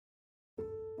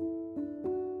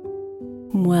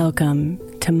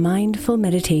Welcome to Mindful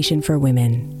Meditation for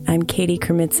Women. I'm Katie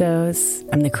Kermitzos.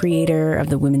 I'm the creator of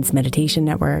the Women's Meditation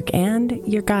Network and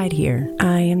your guide here.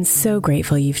 I am so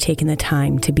grateful you've taken the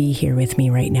time to be here with me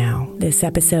right now. This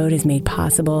episode is made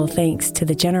possible thanks to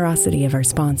the generosity of our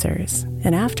sponsors.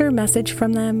 And after a message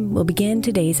from them, we'll begin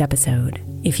today's episode.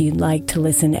 If you'd like to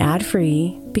listen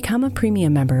ad-free, become a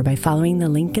premium member by following the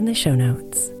link in the show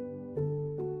notes.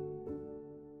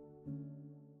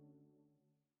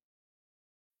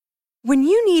 When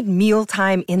you need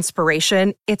mealtime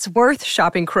inspiration, it's worth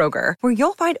shopping Kroger, where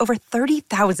you'll find over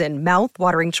 30,000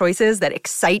 mouth-watering choices that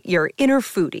excite your inner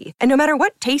foodie. And no matter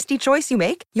what tasty choice you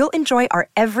make, you'll enjoy our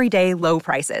everyday low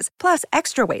prices, plus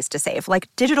extra ways to save, like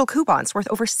digital coupons worth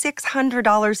over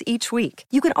 $600 each week.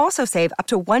 You can also save up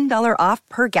to $1 off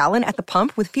per gallon at the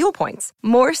pump with fuel points.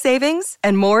 More savings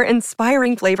and more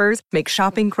inspiring flavors make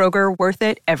shopping Kroger worth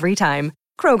it every time.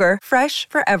 Kroger, fresh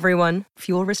for everyone.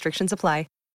 Fuel restrictions apply.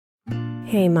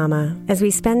 Hey Mama, as we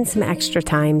spend some extra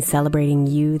time celebrating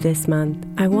you this month,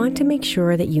 I want to make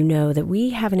sure that you know that we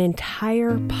have an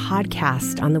entire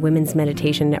podcast on the Women's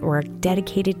Meditation Network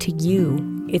dedicated to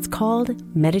you. It's called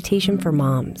Meditation for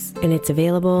Moms, and it's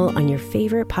available on your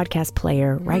favorite podcast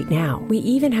player right now. We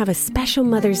even have a special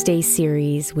Mother's Day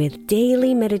series with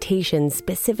daily meditations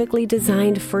specifically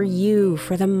designed for you,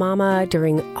 for the mama,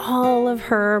 during all of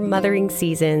her mothering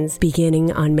seasons,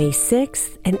 beginning on May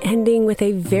 6th and ending with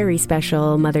a very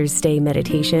special Mother's Day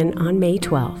meditation on May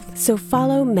 12th. So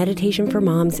follow Meditation for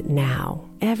Moms now,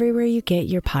 everywhere you get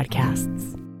your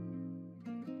podcasts.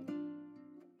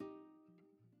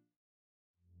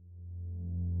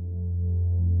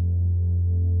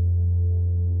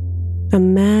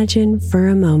 Imagine for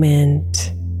a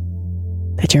moment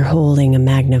that you're holding a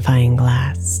magnifying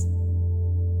glass.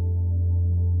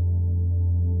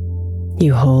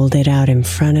 You hold it out in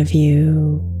front of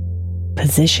you,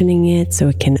 positioning it so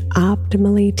it can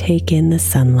optimally take in the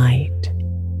sunlight.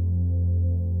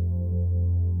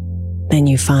 Then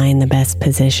you find the best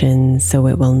position so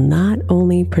it will not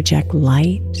only project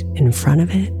light in front of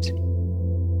it,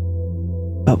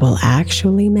 but will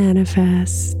actually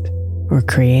manifest or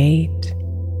create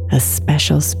a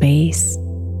special space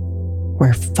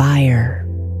where fire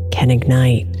can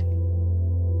ignite.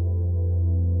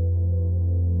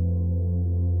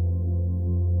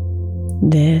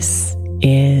 This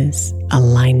is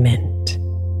alignment.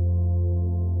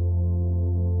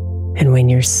 And when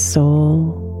your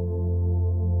soul,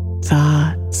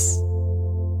 thoughts,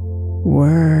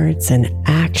 words, and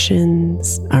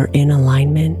actions are in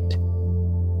alignment,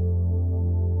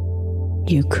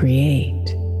 you create,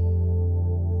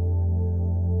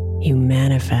 you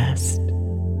manifest.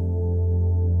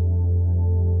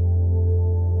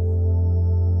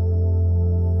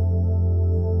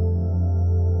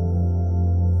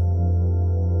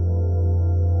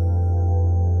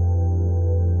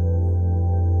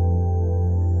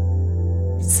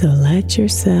 So let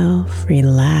yourself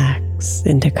relax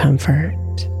into comfort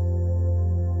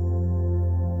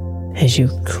as you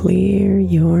clear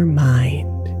your mind.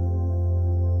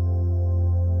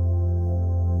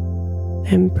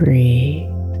 And breathe.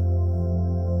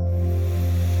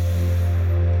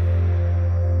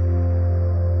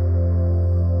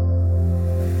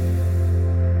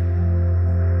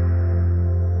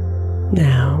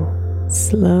 Now,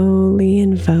 slowly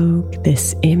invoke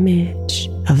this image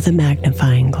of the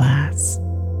magnifying glass,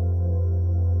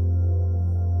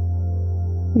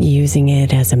 using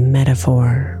it as a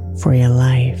metaphor for your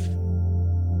life.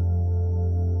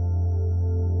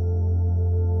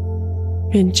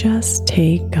 And just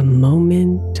take a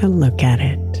moment to look at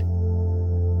it.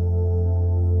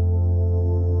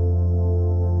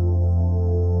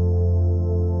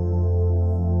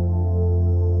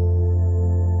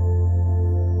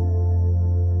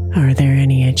 Are there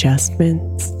any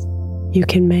adjustments you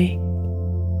can make?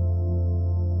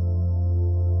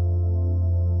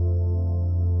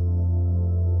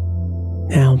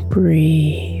 Now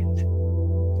breathe.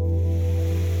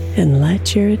 And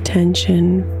let your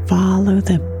attention follow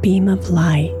the beam of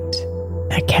light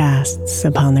that casts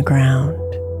upon the ground.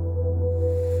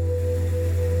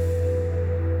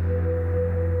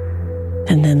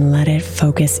 And then let it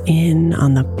focus in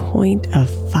on the point of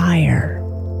fire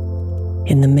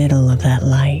in the middle of that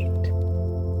light.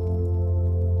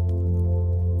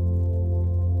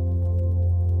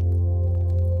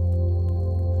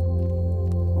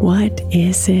 What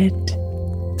is it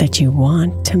that you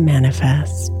want to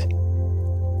manifest?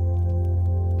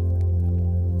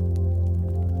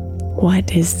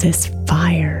 What is this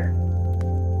fire?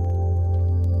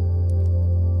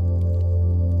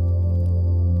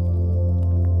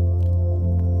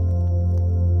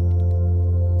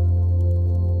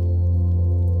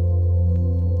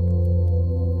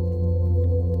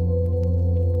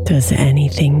 Does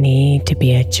anything need to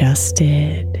be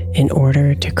adjusted in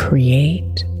order to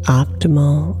create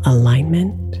optimal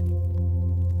alignment?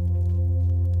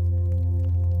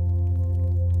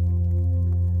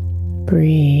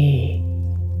 Breathe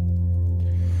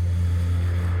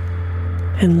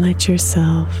and let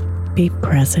yourself be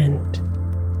present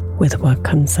with what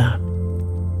comes up.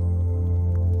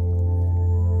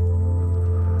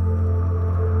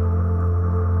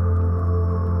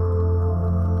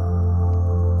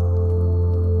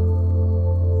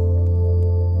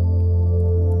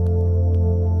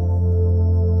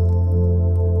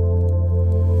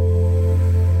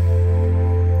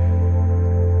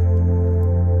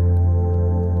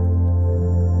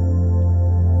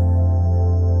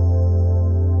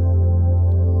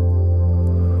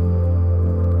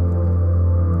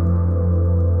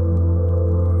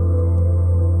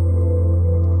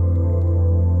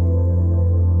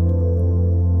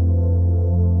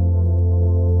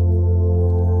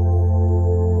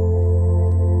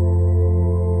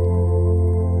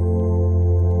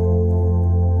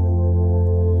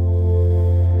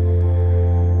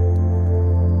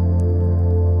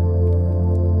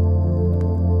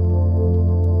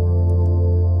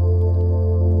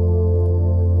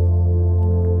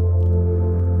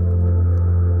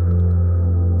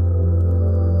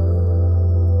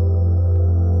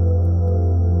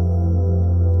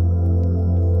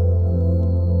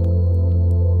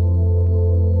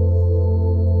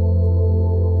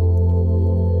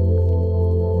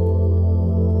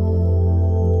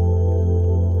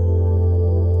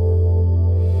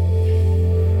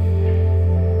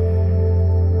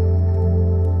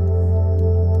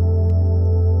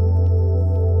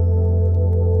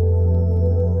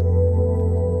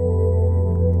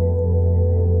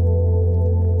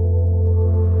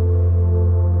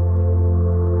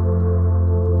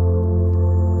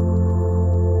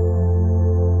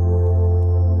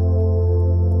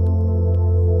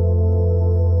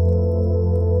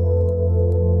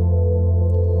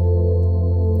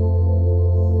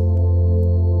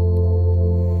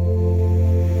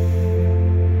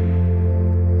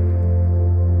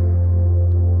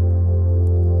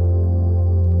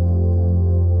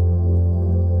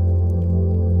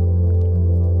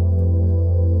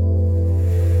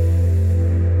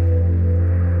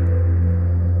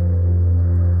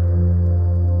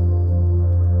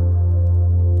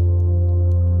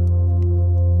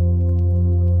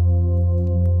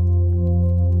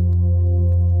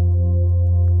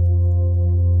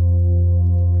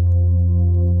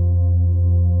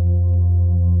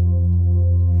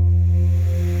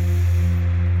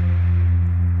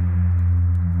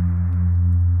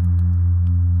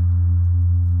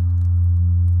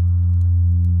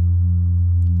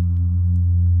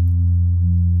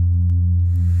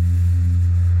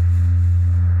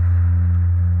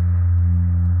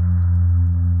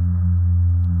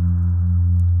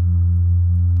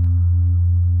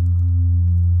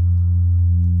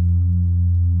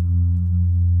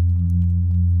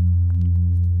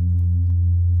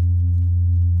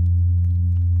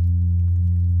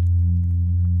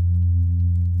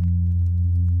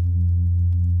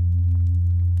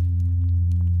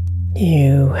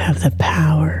 You have the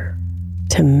power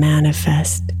to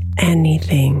manifest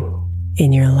anything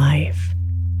in your life.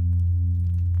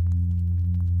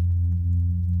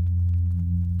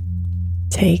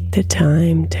 Take the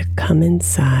time to come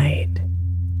inside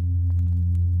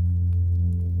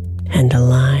and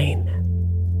align.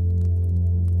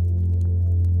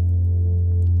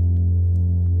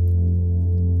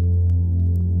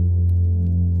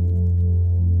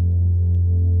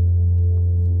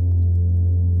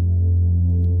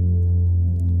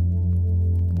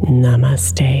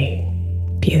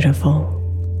 Namaste, beautiful.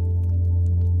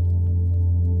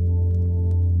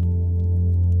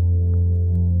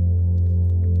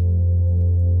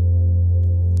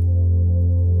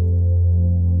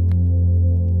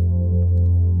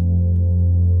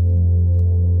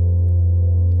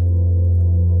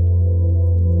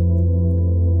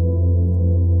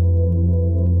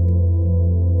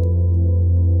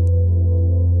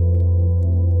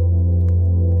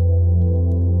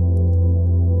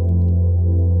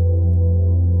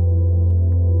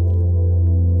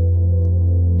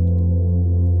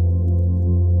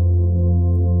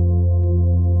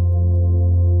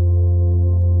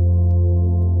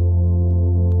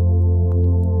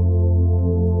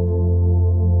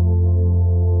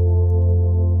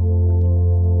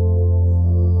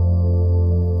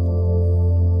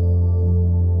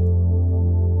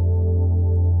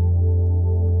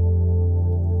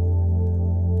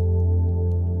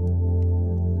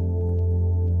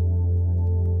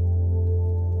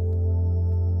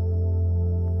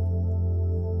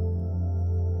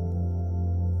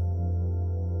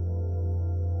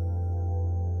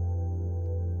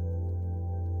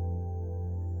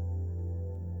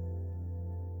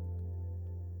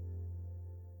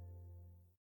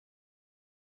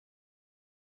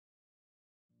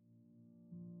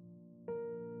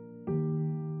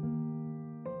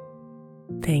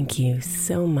 Thank you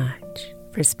so much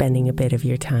for spending a bit of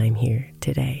your time here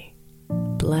today.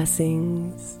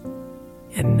 Blessings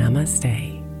and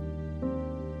namaste.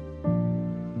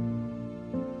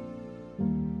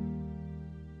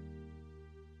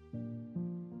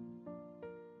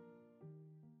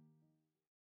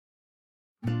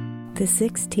 The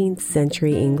 16th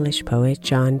century English poet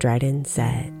John Dryden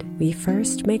said, "We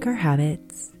first make our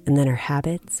habits, and then our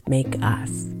habits make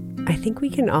us." I think we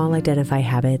can all identify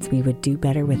habits we would do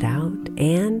better without,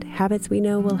 and habits we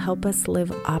know will help us live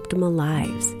optimal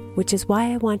lives, which is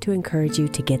why I want to encourage you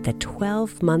to get the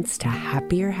 12 Months to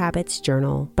Happier Habits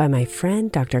journal by my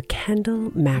friend Dr.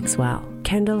 Kendall Maxwell.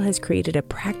 Kendall has created a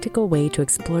practical way to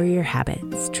explore your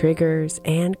habits, triggers,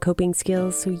 and coping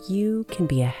skills so you can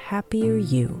be a happier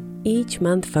you. Each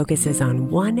month focuses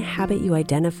on one habit you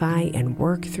identify and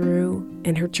work through,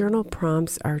 and her journal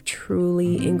prompts are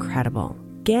truly incredible.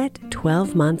 Get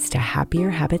 12 Months to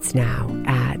Happier Habits now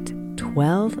at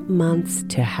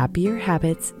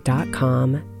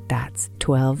 12monthstohappierhabits.com. That's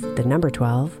 12, the number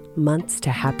 12,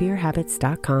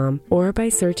 monthstohappierhabits.com, or by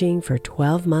searching for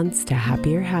 12 Months to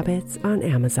Happier Habits on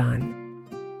Amazon.